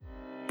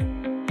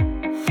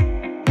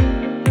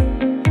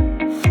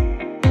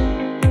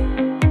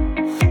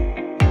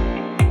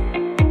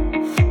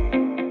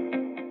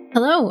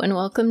and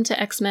welcome to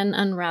X-Men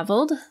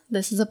Unraveled.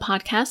 This is a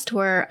podcast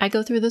where I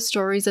go through the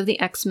stories of the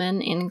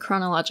X-Men in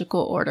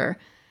chronological order.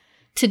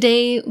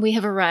 Today, we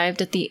have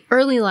arrived at the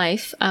early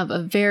life of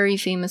a very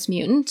famous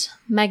mutant,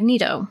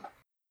 Magneto.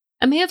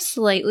 I may have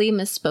slightly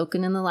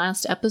misspoken in the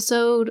last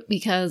episode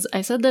because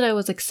I said that I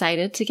was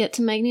excited to get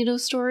to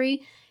Magneto's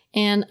story,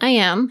 and I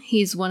am.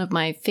 He's one of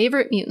my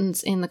favorite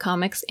mutants in the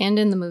comics and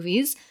in the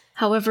movies.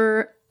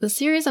 However, the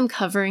series I'm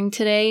covering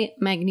today,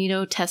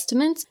 Magneto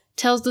Testament,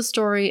 tells the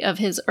story of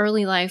his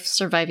early life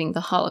surviving the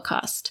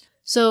Holocaust.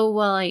 So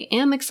while I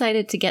am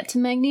excited to get to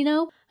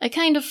Magneto, I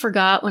kind of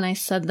forgot when I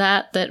said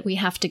that we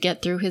have to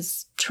get through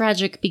his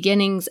tragic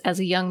beginnings as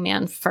a young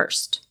man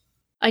first.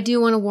 I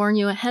do want to warn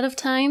you ahead of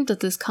time that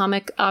this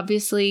comic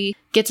obviously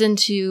gets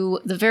into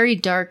the very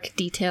dark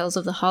details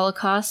of the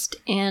Holocaust,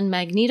 and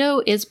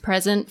Magneto is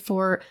present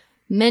for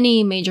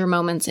many major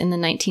moments in the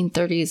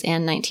 1930s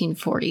and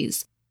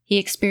 1940s. He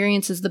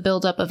experiences the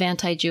buildup of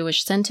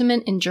anti-Jewish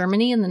sentiment in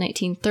Germany in the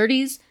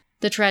 1930s,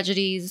 the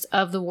tragedies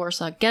of the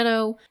Warsaw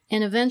Ghetto,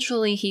 and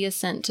eventually he is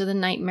sent to the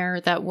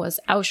nightmare that was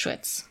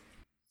Auschwitz.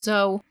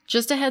 So,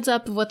 just a heads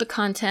up of what the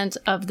content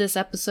of this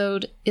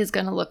episode is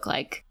going to look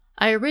like.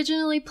 I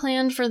originally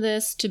planned for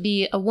this to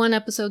be a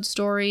one-episode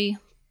story,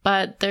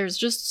 but there's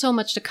just so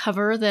much to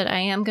cover that I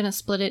am going to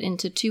split it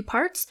into 2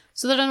 parts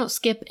so that I don't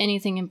skip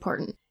anything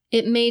important.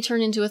 It may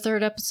turn into a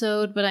 3rd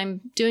episode, but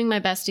I'm doing my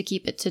best to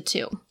keep it to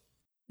 2.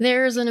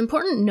 There's an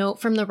important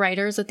note from the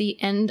writers at the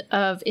end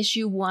of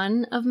issue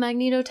 1 of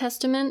Magneto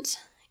Testament.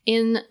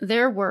 In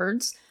their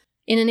words,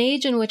 "In an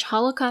age in which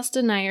Holocaust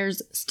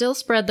deniers still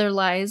spread their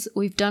lies,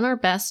 we've done our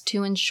best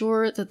to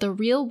ensure that the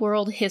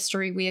real-world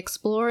history we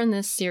explore in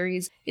this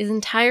series is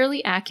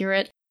entirely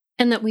accurate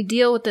and that we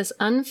deal with this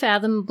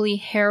unfathomably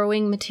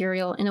harrowing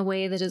material in a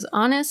way that is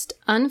honest,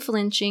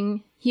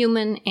 unflinching,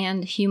 human,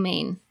 and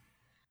humane."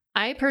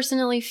 I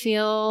personally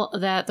feel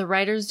that the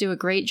writers do a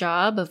great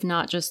job of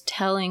not just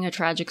telling a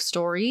tragic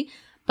story,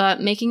 but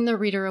making the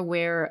reader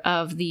aware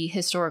of the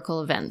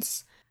historical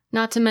events.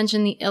 Not to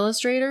mention the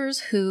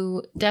illustrators,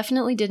 who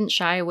definitely didn't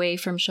shy away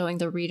from showing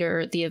the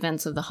reader the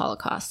events of the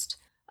Holocaust.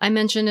 I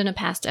mentioned in a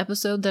past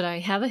episode that I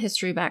have a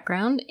history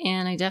background,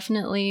 and I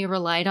definitely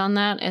relied on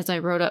that as I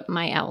wrote up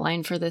my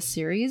outline for this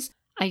series.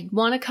 I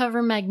want to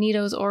cover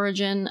Magneto's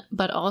origin,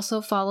 but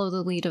also follow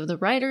the lead of the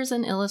writers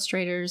and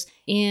illustrators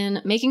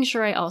in making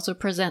sure I also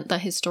present the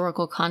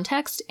historical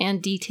context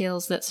and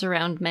details that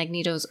surround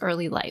Magneto's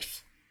early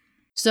life.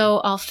 So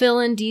I'll fill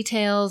in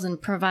details and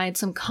provide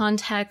some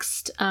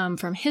context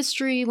from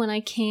history when I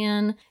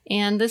can,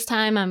 and this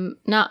time I'm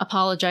not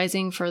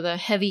apologizing for the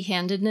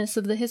heavy-handedness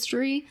of the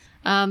history,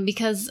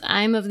 because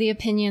I'm of the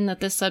opinion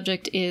that this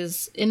subject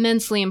is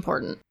immensely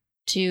important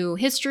to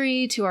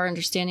history, to our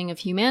understanding of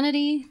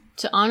humanity,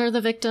 to honor the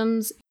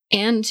victims,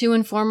 and to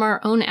inform our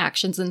own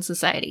actions in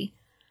society.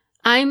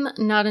 I'm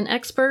not an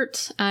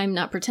expert, I'm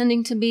not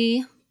pretending to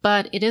be,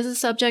 but it is a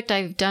subject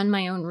I've done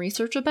my own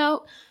research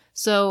about,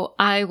 so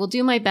I will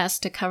do my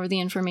best to cover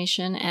the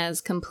information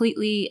as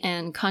completely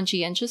and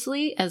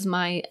conscientiously as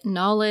my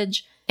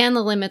knowledge and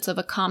the limits of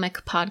a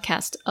comic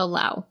podcast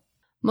allow.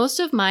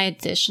 Most of my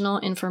additional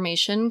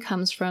information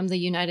comes from the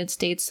United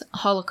States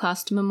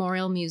Holocaust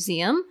Memorial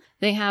Museum.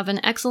 They have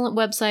an excellent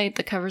website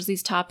that covers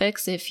these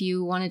topics. If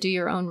you want to do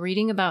your own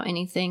reading about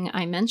anything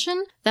I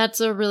mention, that's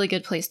a really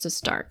good place to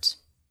start.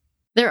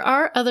 There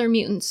are other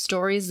mutant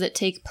stories that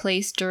take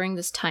place during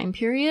this time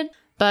period,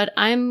 but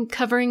I'm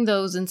covering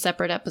those in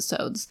separate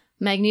episodes.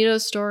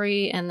 Magneto's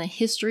story and the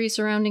history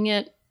surrounding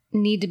it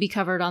need to be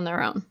covered on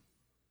their own.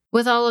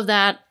 With all of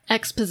that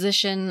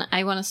exposition,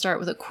 I want to start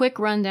with a quick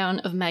rundown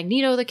of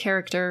Magneto the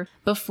character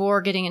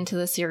before getting into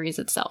the series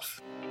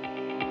itself.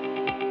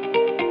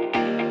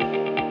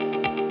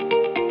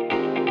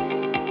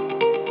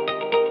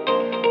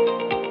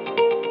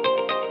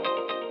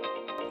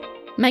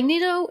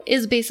 Magneto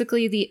is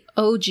basically the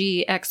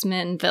OG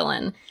X-Men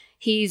villain.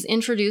 He's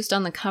introduced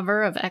on the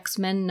cover of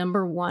X-Men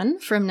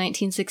 #1 from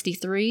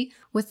 1963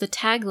 with the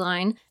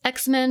tagline,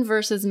 "X-Men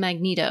vs.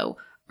 Magneto,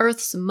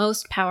 Earth's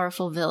most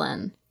powerful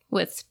villain,"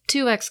 with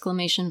 2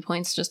 exclamation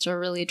points just to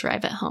really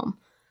drive it home.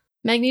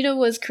 Magneto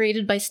was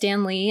created by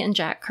Stan Lee and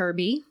Jack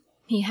Kirby.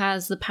 He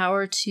has the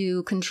power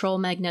to control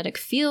magnetic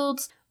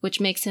fields, which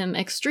makes him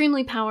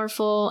extremely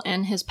powerful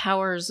and his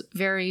powers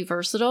very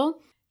versatile.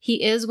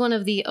 He is one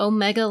of the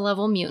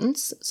Omega-level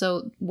mutants,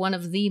 so one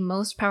of the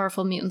most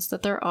powerful mutants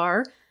that there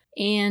are,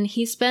 and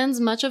he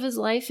spends much of his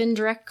life in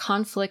direct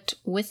conflict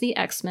with the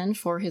X-Men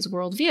for his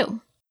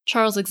worldview.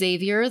 Charles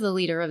Xavier, the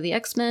leader of the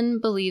X-Men,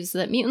 believes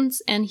that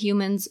mutants and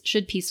humans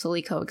should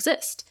peacefully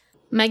coexist.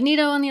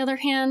 Magneto, on the other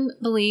hand,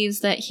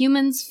 believes that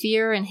humans'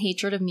 fear and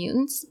hatred of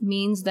mutants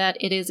means that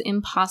it is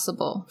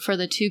impossible for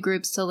the 2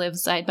 groups to live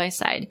side by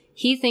side.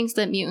 He thinks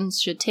that mutants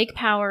should take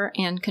power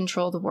and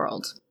control the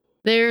world.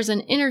 There's an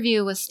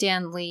interview with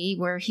Stan Lee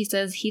where he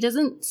says he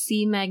doesn't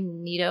see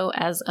Magneto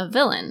as a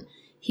villain.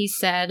 He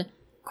said,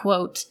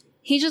 quote,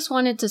 "He just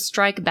wanted to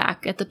strike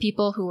back at the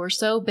people who were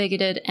so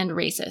bigoted and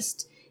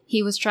racist.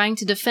 He was trying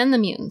to defend the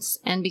mutants,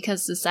 and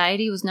because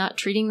society was not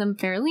treating them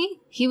fairly,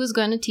 he was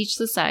going to teach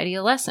society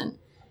a lesson.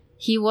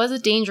 He was a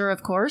danger,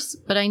 of course,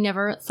 but I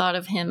never thought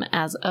of him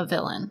as a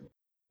villain.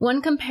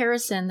 One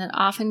comparison that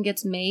often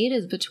gets made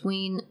is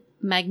between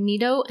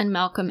Magneto and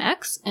Malcolm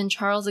X and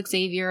Charles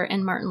Xavier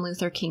and Martin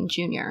Luther King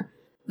Jr.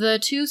 The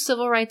two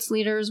civil rights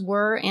leaders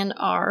were and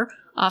are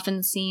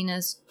often seen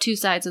as two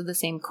sides of the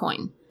same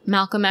coin.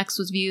 Malcolm X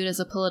was viewed as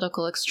a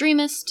political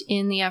extremist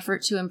in the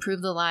effort to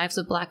improve the lives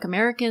of Black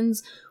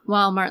Americans,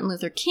 while Martin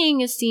Luther King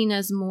is seen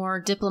as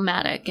more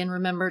diplomatic and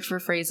remembered for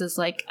phrases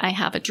like, "I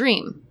have a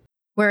dream."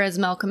 Whereas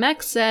Malcolm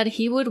X said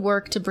he would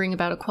work to bring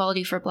about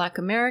equality for Black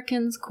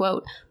Americans,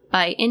 quote,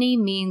 "by any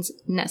means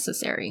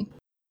necessary."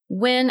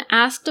 When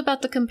asked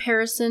about the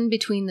comparison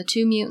between the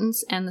two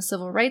mutants and the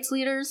civil rights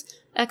leaders,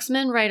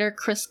 X-Men writer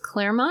Chris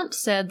Claremont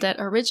said that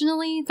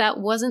originally that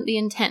wasn't the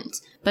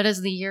intent, but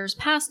as the years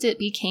passed it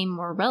became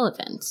more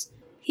relevant.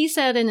 He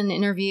said in an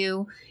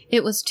interview,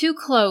 "It was too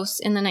close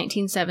in the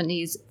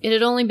 1970s. It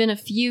had only been a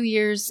few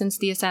years since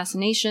the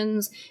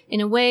assassinations. In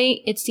a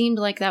way, it seemed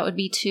like that would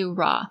be too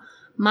raw.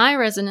 My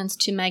resonance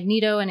to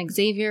Magneto and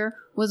Xavier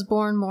was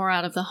born more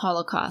out of the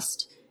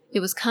Holocaust. It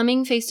was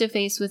coming face to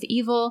face with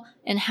evil,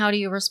 and how do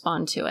you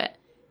respond to it?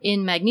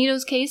 In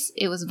Magneto's case,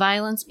 it was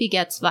violence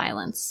begets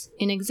violence.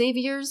 In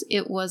Xavier's,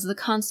 it was the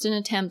constant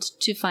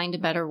attempt to find a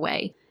better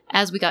way.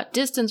 As we got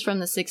distance from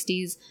the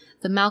 60s,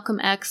 the Malcolm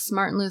X,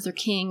 Martin Luther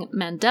King,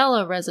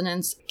 Mandela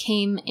resonance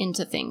came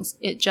into things.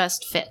 It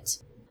just fit."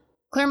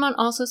 Claremont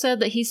also said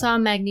that he saw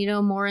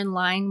Magneto more in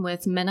line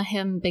with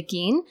Menahem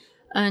Begin,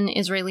 an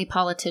Israeli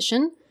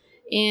politician.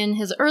 In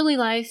his early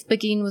life,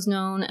 Begin was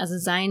known as a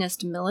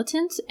Zionist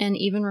militant and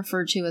even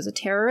referred to as a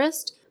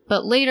terrorist,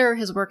 but later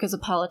his work as a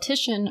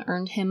politician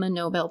earned him a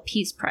Nobel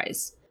Peace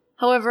Prize.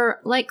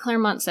 However, like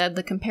Claremont said,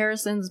 the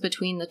comparisons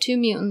between the two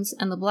mutants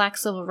and the Black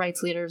civil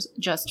rights leaders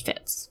just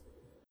fits.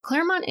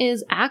 Claremont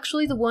is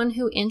actually the one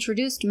who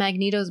introduced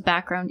Magneto's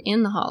background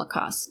in the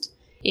Holocaust.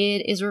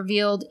 It is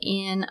revealed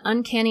in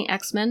Uncanny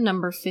X-Men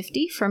number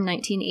 50 from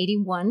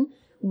 1981,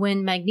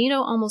 when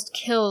Magneto almost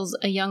kills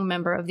a young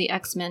member of the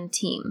X-Men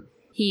team.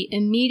 He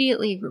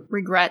immediately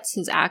regrets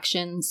his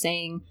actions,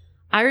 saying,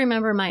 "I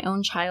remember my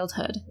own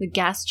childhood, the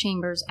gas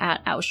chambers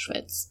at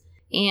Auschwitz."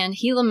 And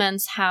he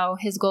laments how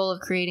his goal of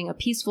creating a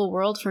peaceful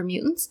world for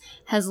mutants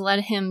has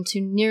led him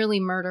to nearly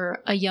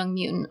murder a young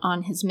mutant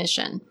on his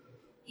mission.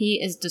 He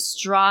is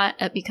distraught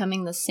at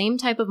becoming the same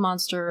type of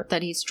monster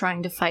that he's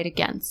trying to fight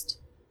against.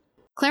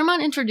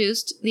 Claremont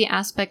introduced the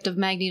aspect of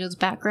Magneto's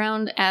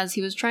background as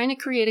he was trying to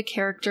create a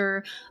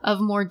character of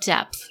more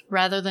depth,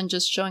 rather than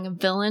just showing a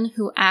villain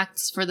who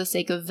acts for the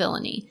sake of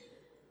villainy.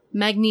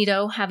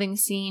 Magneto, having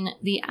seen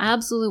the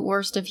absolute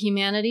worst of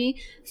humanity,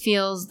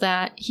 feels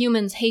that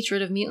humans'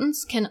 hatred of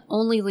mutants can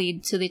only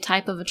lead to the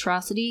type of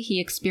atrocity he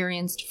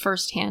experienced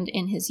firsthand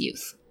in his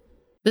youth.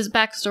 This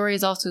backstory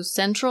is also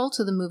central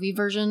to the movie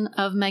version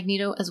of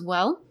Magneto as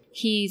well.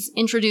 He's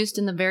introduced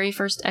in the very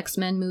first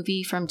X-Men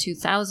movie from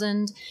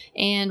 2000,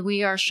 and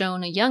we are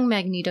shown a young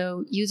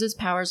Magneto use his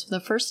powers for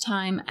the first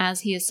time as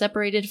he is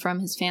separated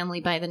from his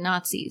family by the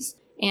Nazis.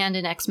 And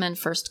in X-Men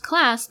First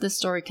Class, this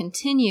story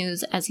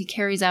continues as he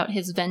carries out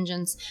his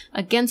vengeance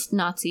against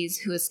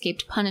Nazis who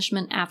escaped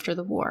punishment after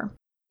the war.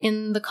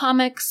 In the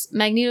comics,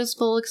 Magneto's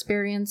full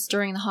experience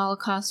during the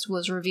Holocaust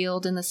was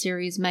revealed in the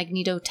series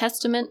Magneto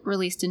Testament,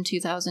 released in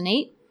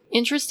 2008.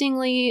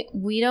 Interestingly,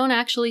 we don't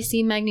actually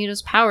see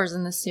Magneto's powers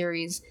in this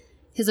series.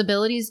 His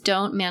abilities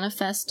don't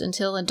manifest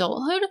until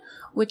adulthood,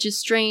 which is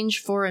strange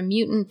for a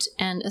mutant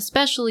and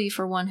especially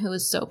for one who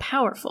is so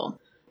powerful.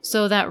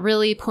 So that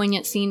really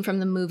poignant scene from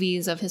the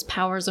movies of his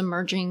powers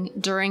emerging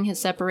during his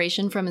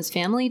separation from his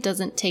family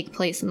doesn't take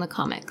place in the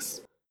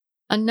comics.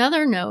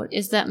 Another note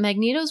is that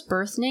Magneto's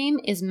birth name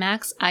is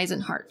Max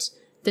Eisenhart.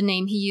 The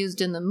name he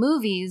used in the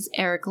movies,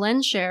 Eric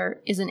Lenscher,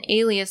 is an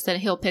alias that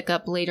he'll pick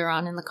up later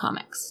on in the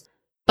comics.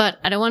 But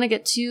I don't want to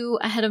get too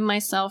ahead of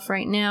myself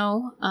right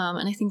now,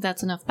 and I think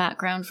that's enough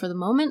background for the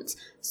moment,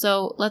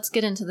 so let's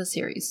get into the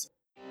series.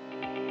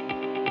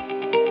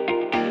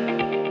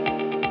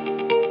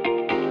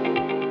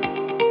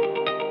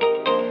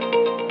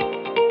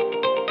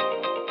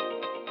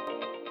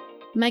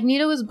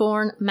 Magneto was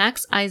born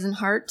Max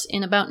Eisenhart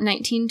in about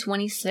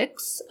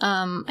 1926.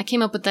 I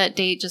came up with that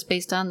date just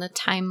based on the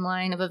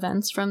timeline of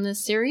events from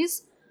this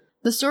series.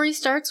 The story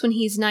starts when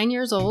he's 9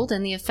 years old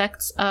and the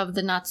effects of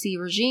the Nazi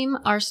regime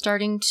are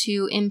starting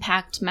to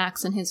impact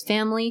Max and his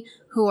family,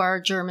 who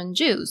are German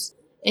Jews.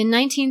 In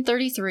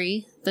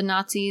 1933, the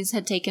Nazis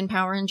had taken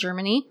power in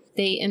Germany.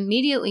 They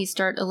immediately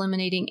start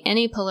eliminating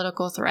any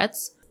political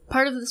threats.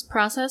 Part of this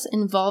process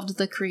involved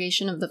the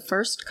creation of the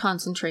first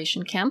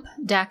concentration camp,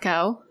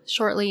 Dachau,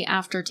 shortly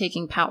after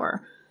taking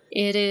power.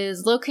 It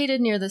is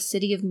located near the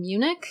city of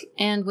Munich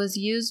and was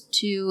used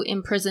to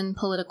imprison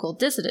political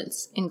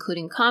dissidents,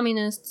 including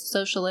communists,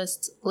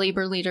 socialists,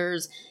 labor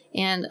leaders,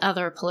 and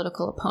other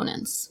political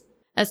opponents.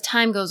 As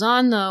time goes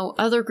on, though,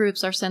 other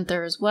groups are sent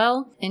there as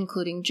well,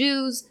 including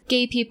Jews,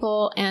 gay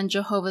people, and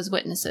Jehovah's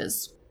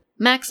Witnesses.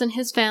 Max and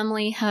his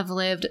family have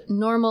lived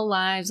normal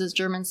lives as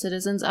German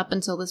citizens up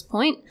until this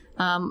point,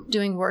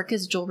 doing work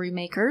as jewelry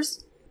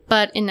makers.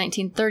 But in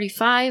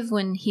 1935,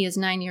 when he is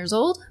 9 years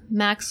old,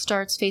 Max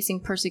starts facing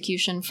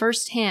persecution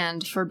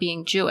firsthand for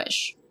being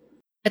Jewish.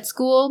 At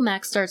school,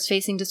 Max starts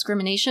facing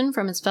discrimination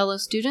from his fellow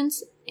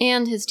students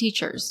and his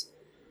teachers.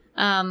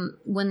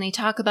 When they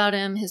talk about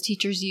him, his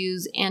teachers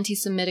use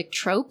anti-Semitic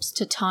tropes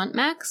to taunt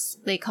Max.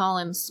 They call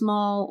him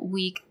small,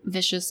 weak,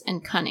 vicious,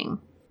 and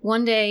cunning.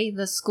 One day,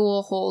 the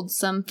school holds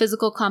some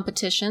physical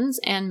competitions,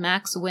 and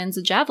Max wins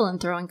a javelin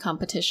throwing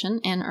competition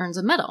and earns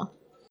a medal.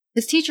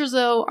 His teachers,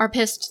 though, are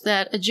pissed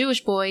that a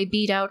Jewish boy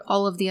beat out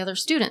all of the other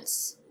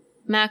students.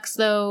 Max,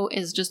 though,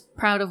 is just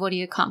proud of what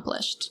he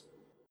accomplished.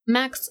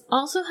 Max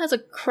also has a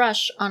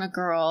crush on a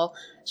girl.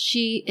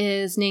 She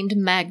is named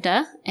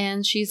Magda,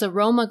 and she's a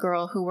Roma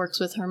girl who works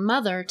with her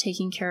mother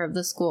taking care of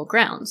the school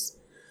grounds.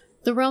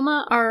 The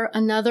Roma are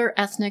another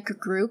ethnic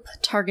group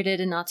targeted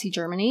in Nazi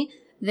Germany.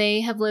 They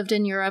have lived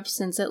in Europe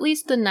since at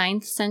least the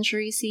 9th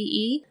century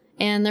CE,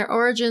 and their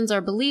origins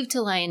are believed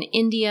to lie in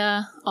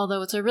India,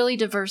 although it's a really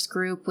diverse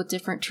group with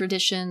different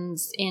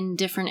traditions in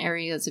different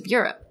areas of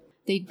Europe.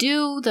 They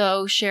do,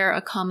 though, share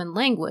a common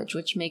language,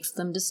 which makes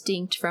them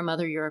distinct from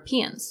other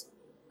Europeans.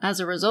 As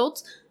a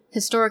result,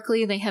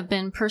 historically, they have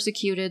been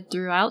persecuted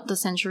throughout the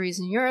centuries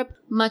in Europe,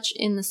 much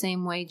in the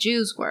same way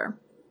Jews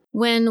were.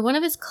 When one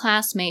of his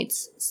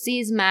classmates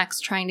sees Max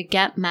trying to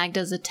get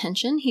Magda's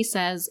attention, he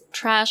says,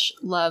 "Trash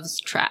loves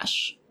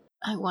trash."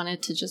 I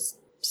wanted to just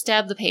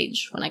stab the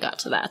page when I got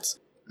to that.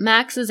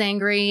 Max is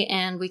angry,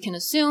 and we can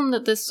assume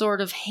that this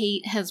sort of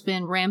hate has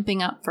been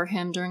ramping up for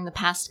him during the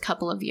past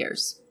couple of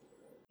years.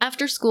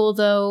 After school,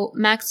 though,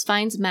 Max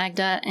finds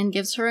Magda and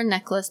gives her a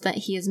necklace that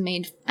he has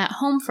made at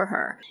home for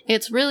her.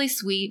 It's really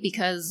sweet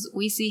because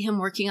we see him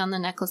working on the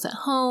necklace at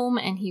home,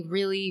 and he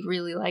really,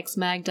 really likes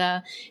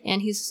Magda,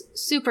 and he's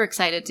super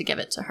excited to give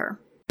it to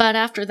her. But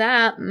after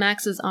that,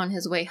 Max is on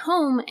his way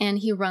home, and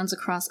he runs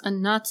across a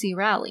Nazi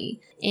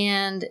rally,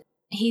 and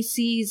he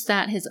sees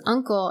that his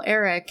uncle,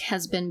 Eric,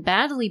 has been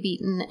badly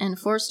beaten and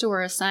forced to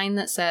wear a sign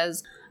that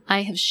says,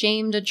 "I have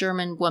shamed a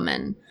German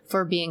woman,"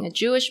 for being a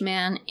Jewish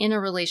man in a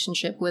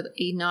relationship with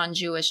a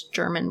non-Jewish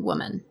German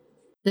woman.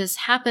 This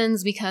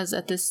happens because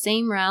at this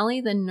same rally,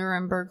 the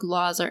Nuremberg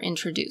laws are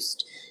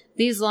introduced.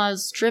 These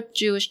laws strip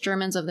Jewish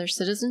Germans of their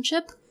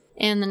citizenship,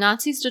 and the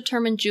Nazis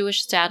determine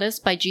Jewish status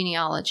by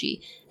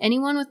genealogy.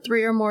 Anyone with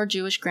 3 or more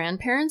Jewish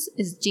grandparents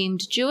is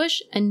deemed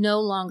Jewish and no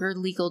longer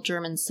legal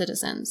German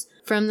citizens.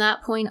 From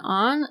that point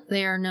on,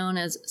 they are known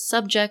as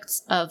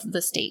subjects of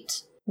the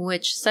state,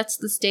 which sets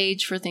the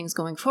stage for things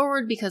going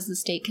forward because the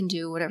state can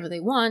do whatever they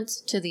want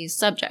to these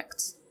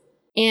subjects.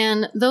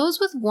 And those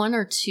with 1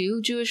 or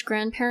 2 Jewish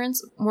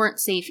grandparents weren't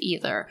safe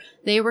either.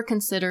 They were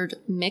considered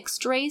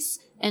mixed race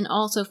and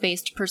also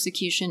faced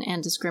persecution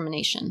and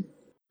discrimination.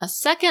 A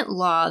second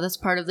law that's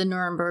part of the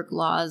Nuremberg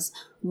laws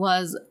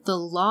was the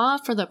law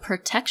for the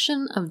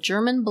protection of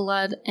German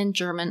blood and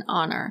German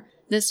honor.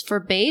 This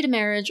forbade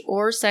marriage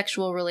or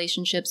sexual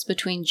relationships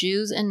between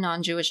Jews and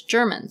non-Jewish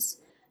Germans.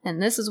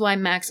 And this is why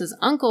Max's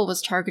uncle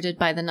was targeted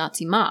by the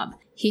Nazi mob.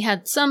 He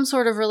had some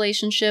sort of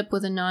relationship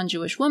with a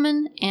non-Jewish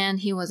woman, and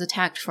he was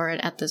attacked for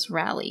it at this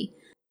rally.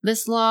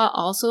 This law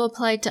also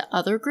applied to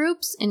other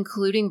groups,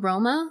 including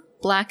Roma,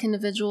 Black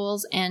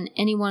individuals, and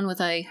anyone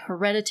with a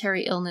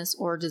hereditary illness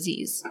or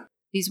disease.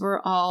 These were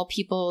all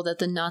people that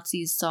the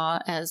Nazis saw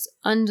as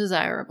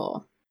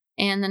undesirable.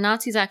 And the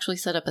Nazis actually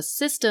set up a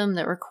system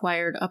that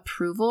required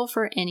approval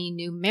for any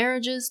new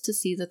marriages to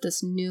see that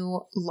this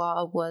new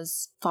law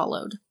was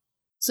followed.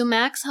 So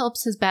Max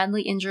helps his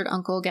badly injured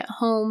uncle get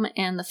home,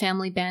 and the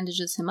family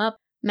bandages him up.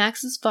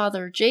 Max's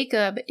father,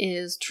 Jacob,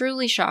 is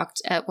truly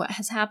shocked at what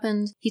has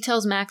happened. He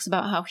tells Max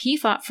about how he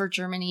fought for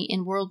Germany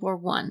in World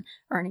War I,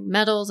 earning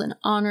medals and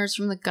honors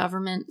from the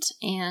government,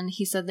 and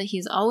he said that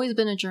he's always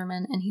been a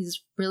German, and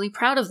he's really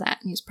proud of that,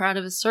 and he's proud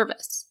of his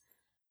service.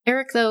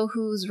 Eric, though,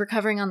 who's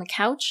recovering on the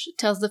couch,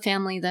 tells the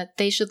family that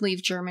they should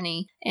leave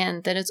Germany,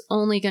 and that it's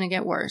only going to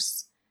get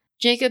worse.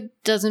 Jacob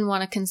doesn't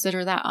want to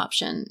consider that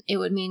option. It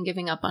would mean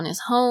giving up on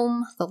his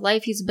home, the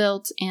life he's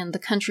built, and the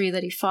country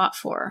that he fought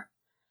for.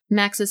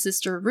 Max's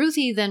sister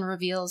Ruthie then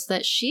reveals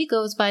that she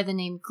goes by the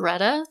name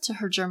Greta to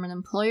her German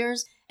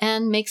employers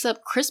and makes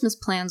up Christmas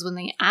plans when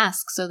they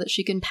ask so that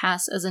she can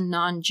pass as a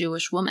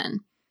non-Jewish woman.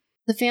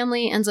 The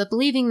family ends up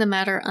leaving the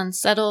matter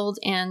unsettled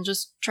and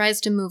just tries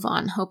to move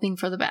on, hoping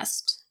for the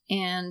best.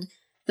 And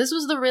this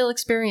was the real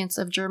experience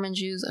of German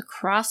Jews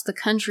across the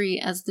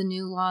country as the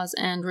new laws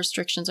and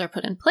restrictions are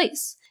put in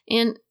place.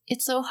 And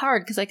it's so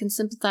hard because I can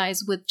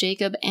sympathize with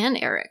Jacob and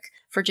Eric.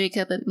 For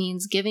Jacob, it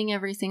means giving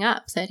everything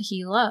up that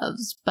he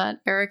loves, but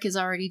Eric is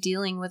already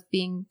dealing with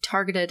being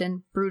targeted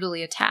and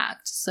brutally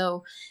attacked.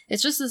 So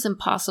it's just this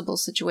impossible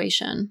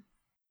situation.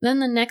 Then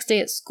the next day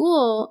at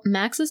school,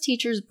 Max's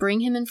teachers bring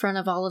him in front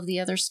of all of the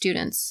other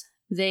students.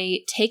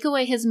 They take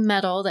away his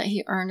medal that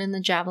he earned in the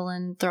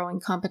javelin throwing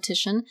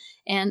competition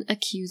and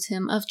accuse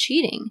him of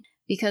cheating,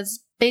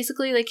 because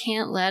basically they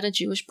can't let a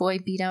Jewish boy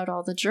beat out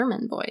all the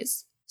German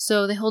boys.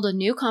 So they hold a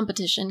new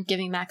competition,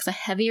 giving Max a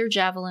heavier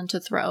javelin to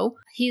throw.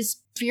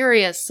 He's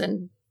furious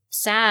and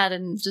sad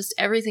and just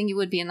everything you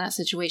would be in that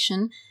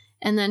situation.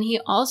 And then he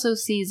also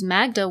sees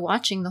Magda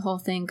watching the whole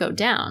thing go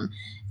down.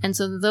 And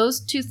so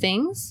those two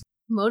things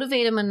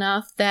motivate him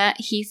enough that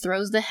he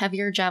throws the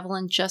heavier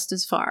javelin just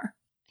as far.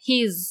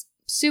 He's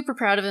super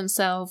proud of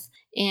himself,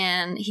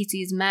 and he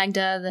sees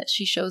Magda, that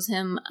she shows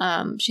him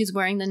she's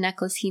wearing the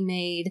necklace he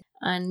made,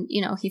 and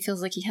he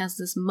feels like he has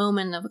this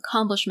moment of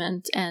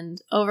accomplishment and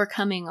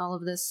overcoming all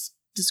of this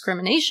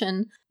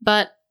discrimination,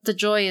 but the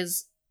joy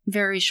is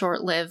very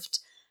short-lived.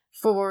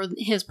 For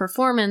his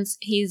performance,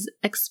 he's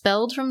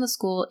expelled from the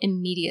school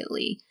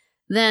immediately.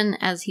 Then,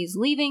 as he's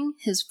leaving,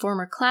 his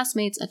former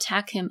classmates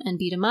attack him and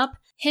beat him up,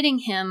 hitting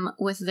him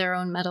with their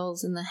own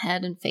medals in the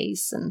head and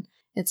face, and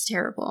it's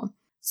terrible.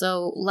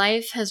 So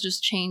life has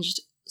just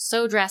changed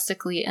so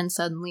drastically and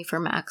suddenly for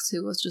Max,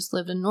 who has just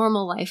lived a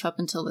normal life up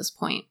until this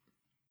point.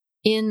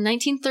 In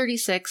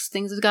 1936,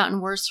 things have gotten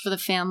worse for the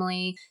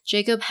family.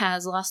 Jacob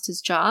has lost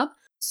his job,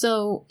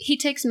 so he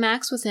takes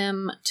Max with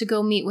him to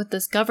go meet with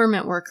this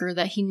government worker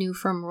that he knew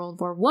from World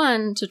War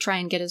I to try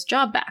and get his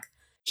job back.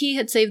 He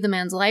had saved the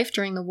man's life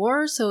during the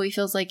war, so he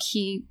feels like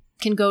he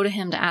can go to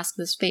him to ask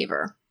this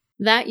favor.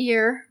 That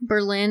year,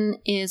 Berlin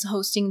is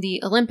hosting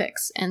the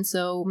Olympics, and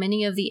so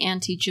many of the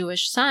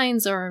anti-Jewish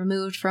signs are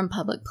removed from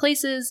public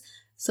places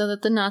so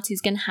that the Nazis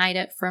can hide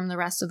it from the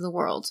rest of the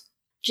world.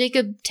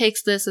 Jacob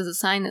takes this as a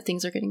sign that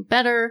things are getting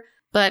better,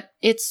 but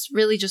it's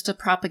really just a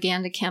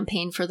propaganda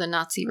campaign for the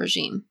Nazi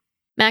regime.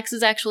 Max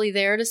is actually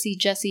there to see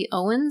Jesse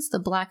Owens, the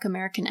Black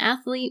American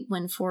athlete,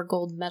 win 4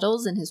 gold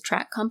medals in his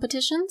track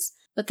competitions,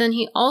 but then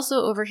he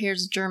also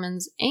overhears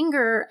Germans'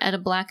 anger at a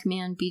Black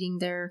man beating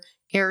their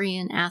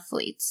Aryan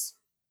athletes.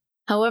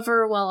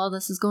 However, while all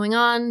this is going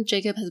on,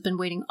 Jacob has been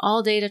waiting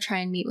all day to try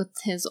and meet with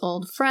his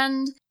old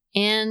friend,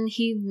 and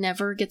he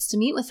never gets to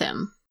meet with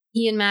him.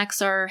 He and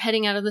Max are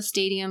heading out of the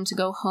stadium to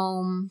go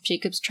home.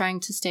 Jacob's trying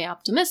to stay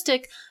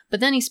optimistic, but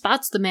then he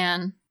spots the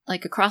man,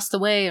 across the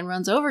way, and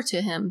runs over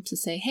to him to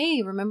say,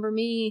 "Hey, remember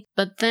me?"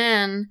 But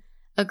then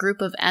a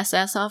group of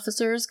SS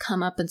officers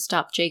come up and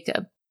stop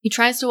Jacob. He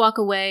tries to walk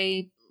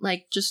away,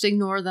 just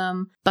ignore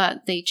them,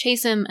 but they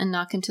chase him and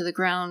knock him to the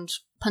ground,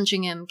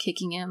 punching him,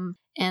 kicking him,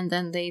 and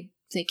then they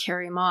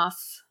carry him off.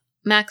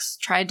 Max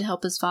tried to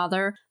help his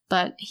father,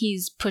 but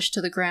he's pushed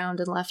to the ground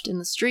and left in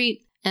the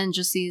street, and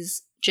just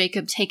sees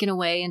Jacob taken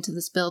away into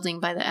this building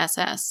by the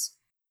SS.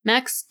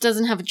 Max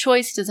doesn't have a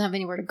choice, he doesn't have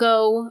anywhere to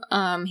go.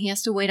 He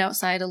has to wait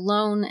outside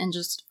alone and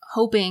just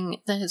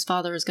hoping that his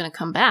father is going to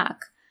come back.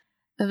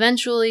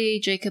 Eventually,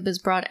 Jacob is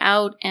brought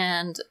out,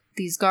 and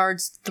these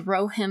guards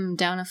throw him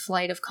down a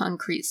flight of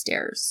concrete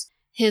stairs.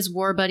 His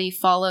war buddy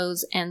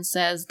follows and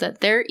says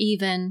that they're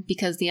even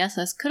because the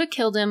SS could have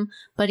killed him,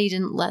 but he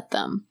didn't let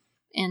them.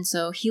 And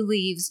so he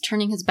leaves,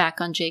 turning his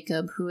back on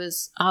Jacob, who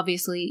is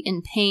obviously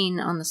in pain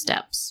on the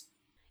steps.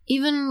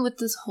 Even with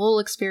this whole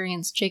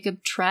experience,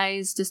 Jacob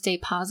tries to stay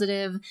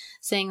positive,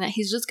 saying that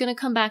he's just going to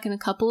come back in a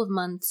couple of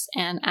months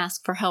and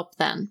ask for help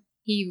then.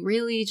 He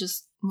really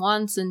just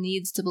wants and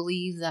needs to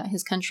believe that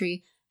his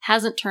country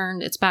hasn't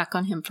turned its back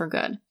on him for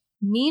good.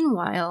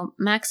 Meanwhile,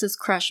 Max's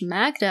crush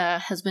Magda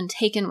has been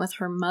taken with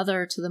her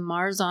mother to the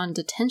Marzahn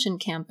detention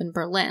camp in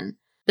Berlin.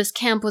 This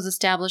camp was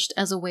established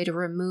as a way to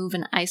remove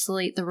and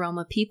isolate the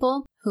Roma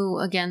people, who,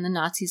 again, the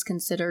Nazis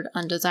considered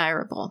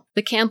undesirable.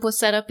 The camp was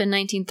set up in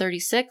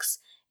 1936,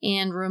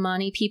 and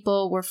Romani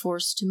people were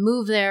forced to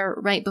move there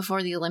right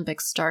before the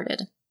Olympics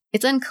started.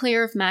 It's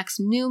unclear if Max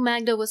knew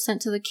Magda was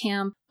sent to the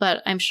camp,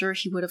 but I'm sure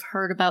he would have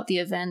heard about the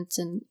event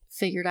and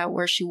figured out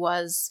where she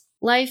was.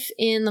 Life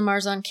in the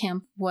Marzahn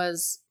camp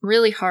was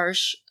really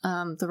harsh.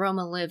 The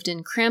Roma lived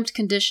in cramped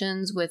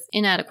conditions with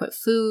inadequate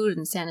food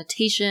and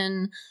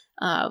sanitation,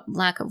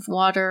 lack of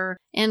water,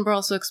 and were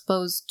also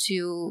exposed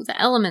to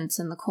the elements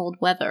and the cold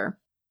weather.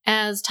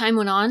 As time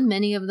went on,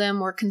 many of them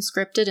were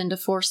conscripted into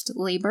forced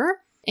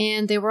labor,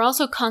 and they were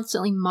also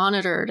constantly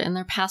monitored, and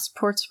their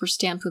passports were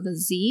stamped with a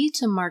Z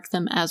to mark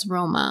them as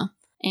Roma.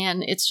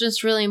 And it's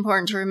just really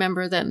important to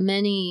remember that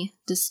many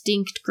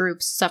distinct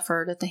groups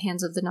suffered at the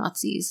hands of the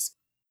Nazis.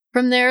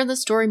 From there, the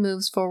story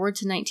moves forward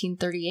to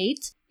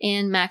 1938,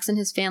 and Max and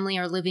his family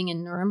are living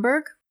in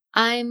Nuremberg.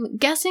 I'm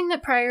guessing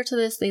that prior to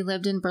this, they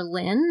lived in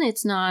Berlin.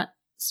 It's not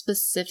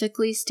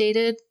specifically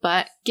stated,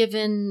 but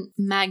given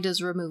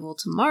Magda's removal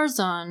to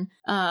Marzahn,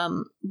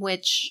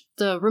 which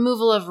the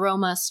removal of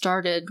Roma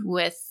started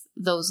with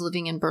those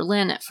living in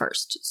Berlin at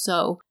first.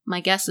 So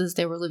my guess is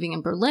they were living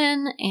in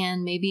Berlin,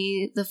 and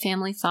maybe the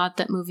family thought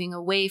that moving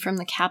away from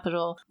the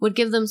capital would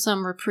give them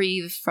some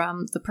reprieve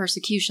from the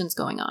persecutions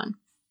going on.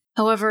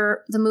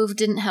 However, the move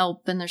didn't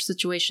help, and their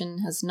situation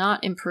has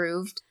not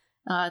improved.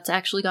 It's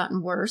actually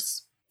gotten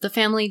worse. The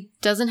family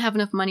doesn't have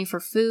enough money for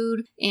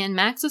food, and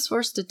Max is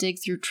forced to dig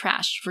through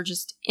trash for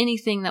just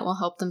anything that will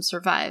help them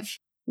survive.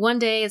 One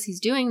day, as he's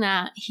doing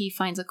that, he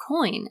finds a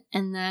coin,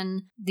 and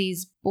then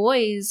these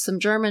boys, some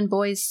German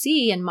boys,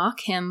 see and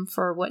mock him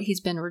for what he's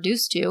been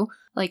reduced to,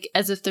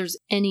 as if there's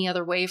any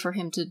other way for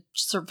him to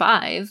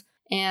survive.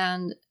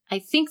 And I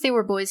think they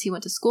were boys he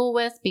went to school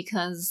with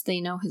because they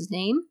know his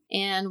name,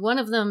 and one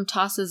of them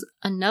tosses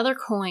another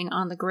coin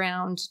on the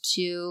ground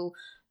to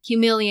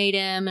humiliate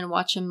him and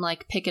watch him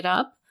pick it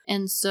up.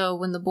 And so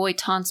when the boy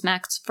taunts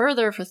Max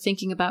further for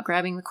thinking about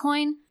grabbing the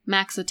coin,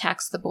 Max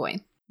attacks the boy.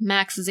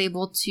 Max is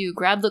able to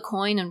grab the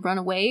coin and run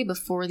away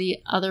before the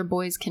other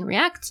boys can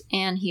react,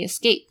 and he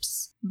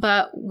escapes.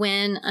 But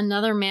when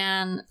another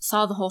man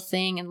saw the whole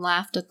thing and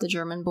laughed at the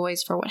German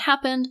boys for what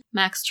happened,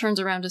 Max turns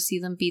around to see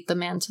them beat the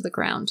man to the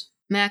ground.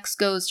 Max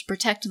goes to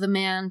protect the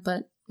man,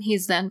 but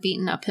he's then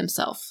beaten up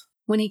himself.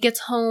 When he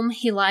gets home,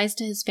 he lies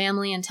to his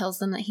family and tells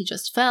them that he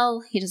just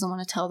fell. He doesn't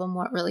want to tell them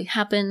what really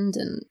happened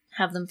and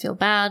have them feel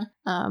bad.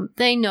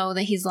 They know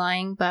that he's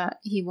lying, but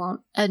he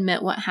won't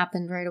admit what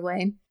happened right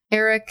away.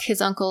 Eric,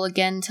 his uncle,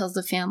 again tells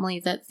the family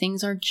that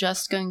things are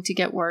just going to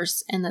get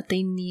worse and that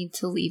they need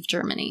to leave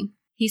Germany.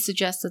 He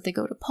suggests that they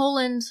go to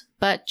Poland,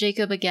 but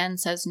Jacob again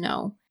says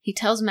no. He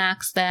tells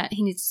Max that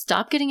he needs to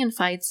stop getting in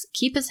fights,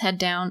 keep his head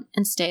down,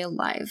 and stay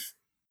alive.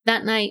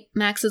 That night,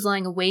 Max is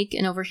lying awake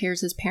and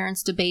overhears his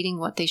parents debating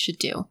what they should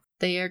do.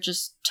 They are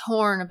just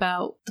torn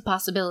about the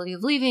possibility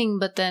of leaving,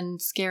 but then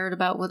scared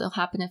about what will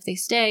happen if they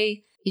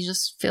stay. He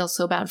just feels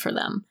so bad for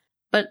them.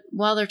 But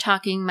while they're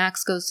talking,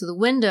 Max goes to the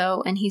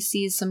window and he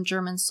sees some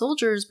German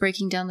soldiers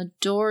breaking down the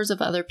doors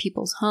of other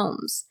people's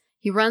homes.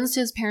 He runs to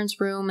his parents'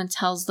 room and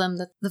tells them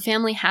that the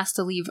family has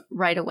to leave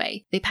right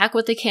away. They pack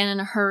what they can in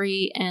a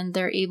hurry and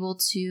they're able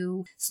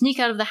to sneak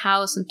out of the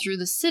house and through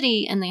the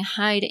city, and they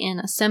hide in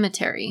a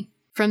cemetery.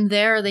 From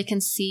there, they can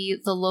see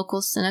the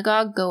local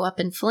synagogue go up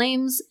in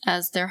flames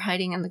as they're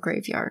hiding in the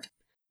graveyard.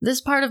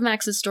 This part of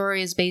Max's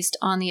story is based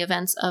on the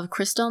events of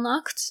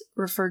Kristallnacht,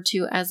 referred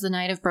to as the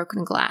Night of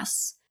Broken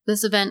Glass.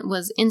 This event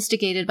was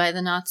instigated by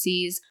the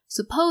Nazis,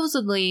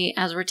 supposedly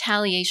as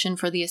retaliation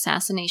for the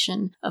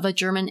assassination of a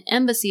German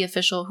embassy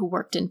official who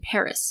worked in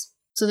Paris.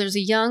 So there's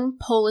a young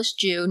Polish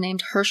Jew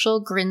named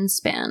Herschel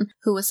Grinspan,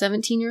 who was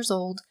 17 years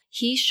old.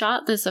 He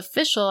shot this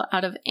official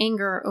out of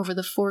anger over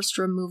the forced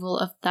removal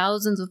of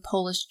thousands of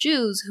Polish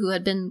Jews who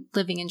had been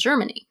living in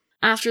Germany.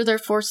 After their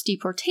forced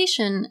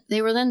deportation,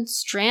 they were then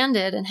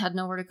stranded and had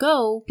nowhere to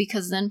go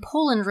because then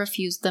Poland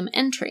refused them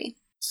entry.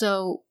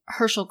 So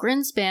Herschel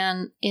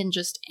Grinspan, in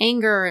just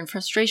anger and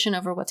frustration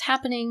over what's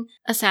happening,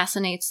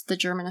 assassinates the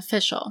German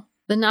official.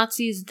 The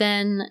Nazis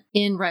then,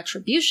 in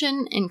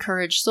retribution,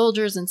 encouraged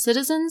soldiers and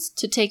citizens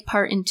to take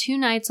part in 2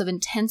 nights of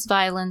intense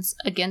violence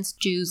against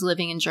Jews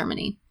living in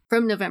Germany.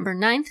 From November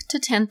 9th to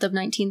 10th of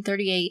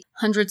 1938,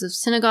 hundreds of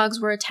synagogues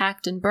were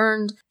attacked and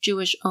burned.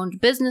 Jewish-owned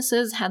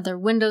businesses had their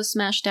windows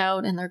smashed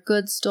out and their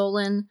goods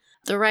stolen.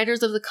 The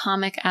writers of the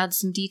comic add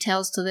some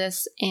details to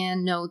this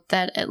and note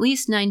that at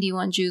least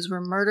 91 Jews were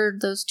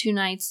murdered those 2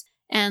 nights,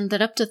 and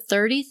that up to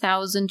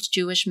 30,000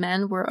 Jewish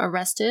men were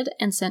arrested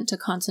and sent to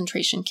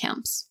concentration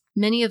camps.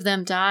 Many of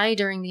them died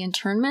during the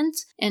internment,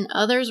 and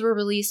others were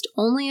released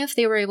only if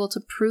they were able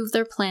to prove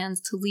their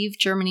plans to leave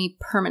Germany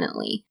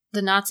permanently.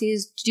 The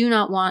Nazis do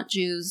not want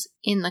Jews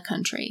in the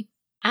country.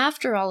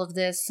 After all of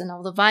this and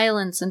all the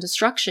violence and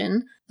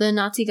destruction, the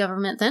Nazi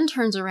government then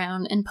turns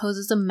around and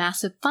imposes a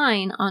massive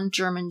fine on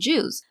German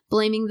Jews,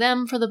 blaming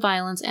them for the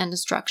violence and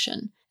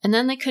destruction. And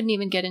then they couldn't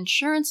even get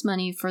insurance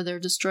money for their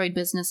destroyed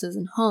businesses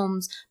and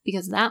homes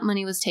because that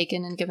money was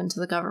taken and given to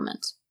the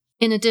government.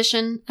 In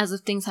addition, as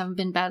if things haven't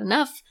been bad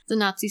enough, the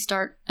Nazis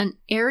start an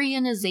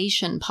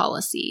Aryanization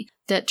policy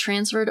that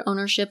transferred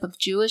ownership of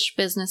Jewish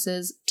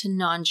businesses to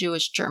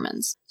non-Jewish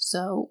Germans.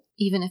 So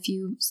even if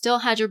you still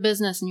had your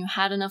business and you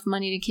had enough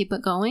money to keep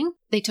it going,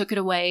 they took it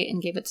away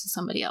and gave it to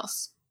somebody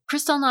else.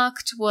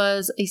 Kristallnacht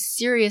was a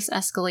serious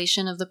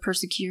escalation of the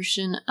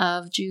persecution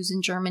of Jews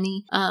in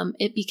Germany.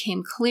 It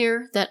became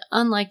clear that,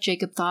 unlike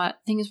Jacob thought,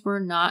 things were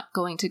not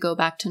going to go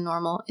back to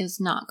normal. It was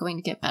not going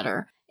to get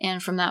better.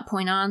 And from that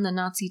point on, the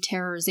Nazi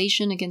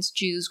terrorization against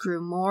Jews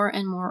grew more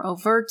and more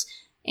overt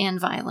and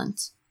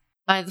violent.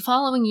 By the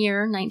following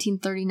year,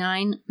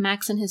 1939,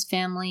 Max and his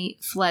family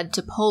fled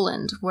to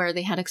Poland, where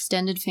they had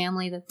extended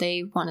family that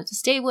they wanted to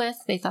stay with.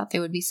 They thought they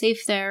would be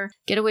safe there,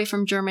 get away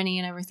from Germany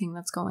and everything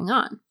that's going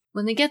on.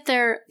 When they get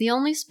there, the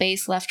only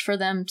space left for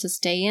them to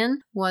stay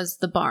in was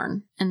the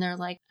barn. And they're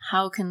like,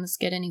 how can this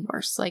get any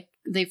worse? Like,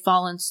 they've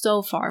fallen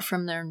so far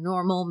from their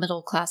normal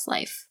middle-class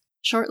life.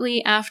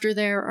 Shortly after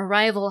their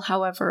arrival,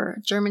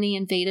 however, Germany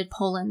invaded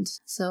Poland.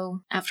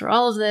 So after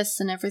all of this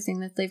and everything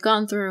that they've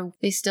gone through,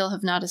 they still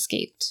have not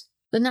escaped.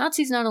 The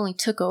Nazis not only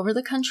took over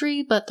the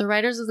country, but the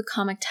writers of the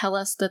comic tell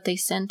us that they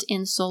sent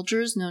in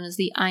soldiers known as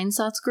the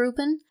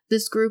Einsatzgruppen.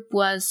 This group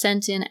was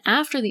sent in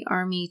after the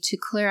army to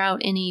clear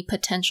out any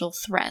potential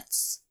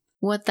threats.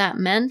 What that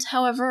meant,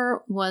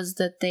 however, was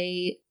that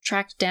they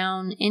tracked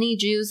down any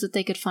Jews that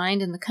they could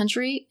find in the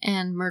country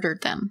and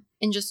murdered them.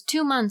 In just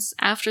 2 months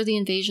after the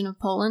invasion of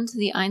Poland,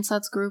 the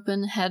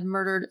Einsatzgruppen had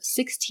murdered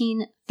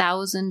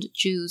 16,000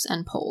 Jews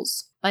and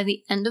Poles. By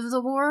the end of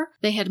the war,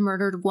 they had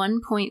murdered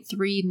 1.3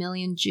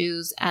 million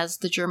Jews as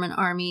the German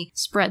army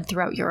spread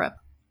throughout Europe.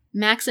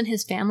 Max and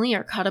his family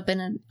are caught up in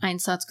an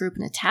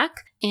Einsatzgruppen attack,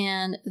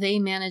 and they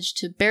manage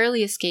to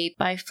barely escape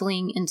by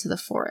fleeing into the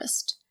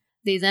forest.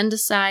 They then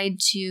decide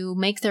to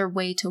make their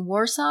way to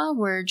Warsaw,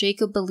 where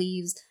Jacob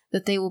believes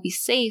that they will be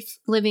safe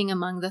living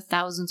among the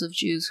thousands of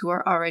Jews who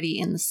are already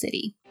in the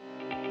city.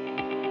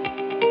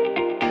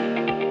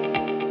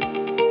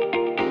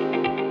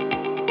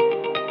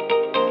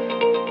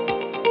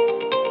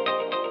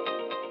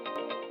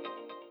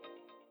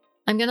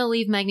 I'm going to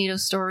leave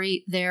Magneto's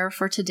story there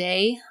for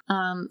today.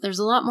 There's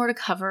a lot more to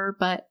cover,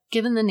 but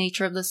given the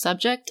nature of the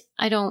subject,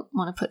 I don't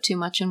want to put too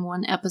much in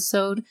one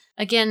episode.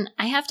 Again,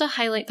 I have to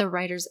highlight the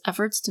writer's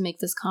efforts to make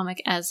this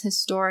comic as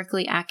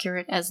historically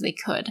accurate as they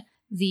could.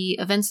 The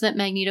events that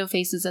Magneto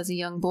faces as a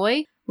young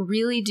boy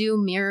really do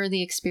mirror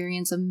the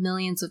experience of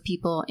millions of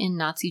people in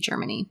Nazi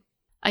Germany.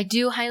 I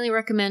do highly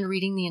recommend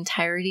reading the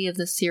entirety of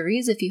the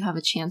series if you have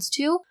a chance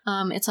to.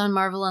 It's on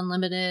Marvel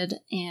Unlimited,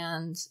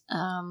 and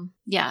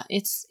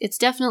it's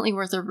definitely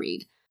worth a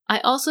read. I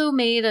also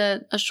made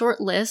a short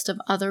list of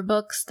other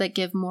books that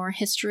give more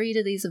history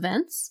to these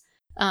events,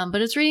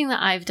 but it's reading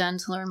that I've done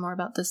to learn more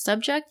about this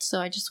subject, so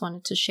I just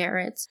wanted to share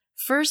it.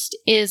 First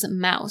is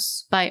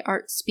Mouse by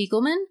Art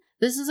Spiegelman.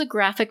 This is a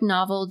graphic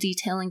novel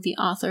detailing the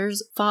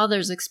author's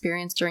father's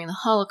experience during the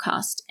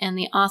Holocaust and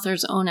the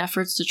author's own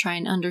efforts to try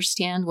and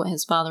understand what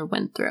his father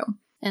went through.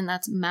 And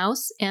that's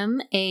Mouse,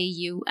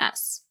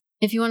 M-A-U-S.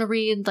 If you want to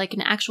read like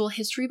an actual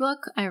history book,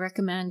 I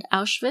recommend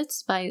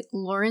Auschwitz by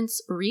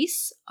Lawrence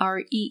Rees,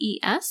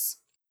 R-E-E-S.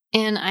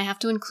 And I have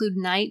to include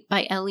Night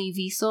by Elie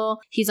Wiesel.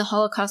 He's a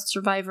Holocaust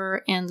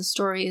survivor, and the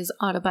story is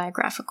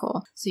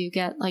autobiographical. So you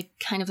get like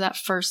kind of that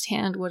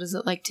firsthand, what is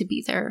it like to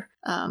be there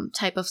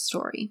type of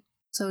story.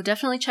 So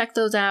definitely check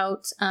those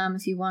out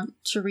if you want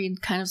to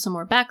read kind of some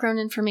more background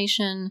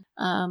information.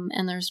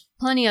 And there's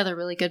plenty other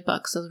really good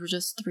books. Those were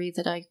just 3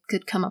 that I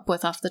could come up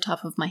with off the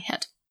top of my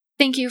head.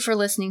 Thank you for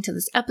listening to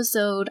this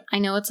episode. I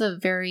know it's a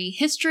very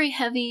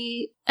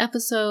history-heavy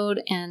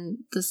episode, and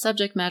the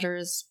subject matter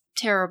is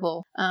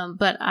terrible,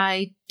 but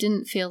I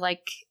didn't feel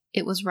like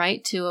it was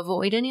right to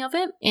avoid any of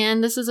it.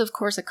 And this is, of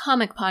course, a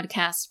comic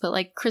podcast, but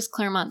like Chris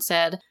Claremont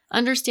said,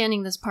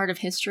 understanding this part of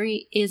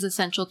history is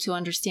essential to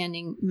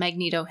understanding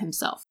Magneto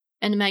himself.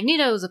 And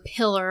Magneto is a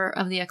pillar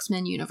of the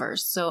X-Men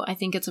universe, so I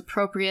think it's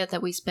appropriate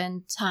that we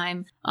spend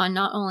time on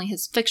not only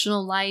his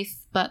fictional life,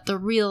 but the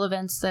real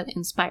events that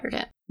inspired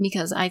it.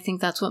 Because I think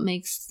that's what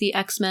makes the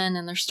X-Men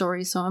and their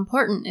stories so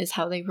important, is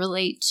how they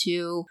relate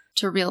to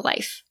real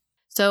life.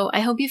 So I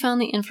hope you found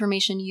the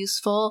information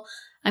useful.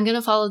 I'm going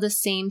to follow the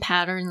same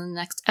pattern in the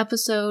next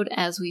episode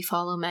as we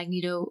follow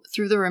Magneto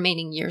through the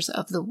remaining years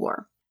of the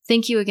war.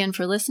 Thank you again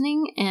for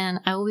listening, and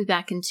I will be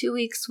back in 2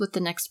 weeks with the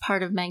next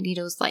part of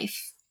Magneto's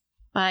life.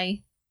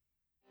 Bye.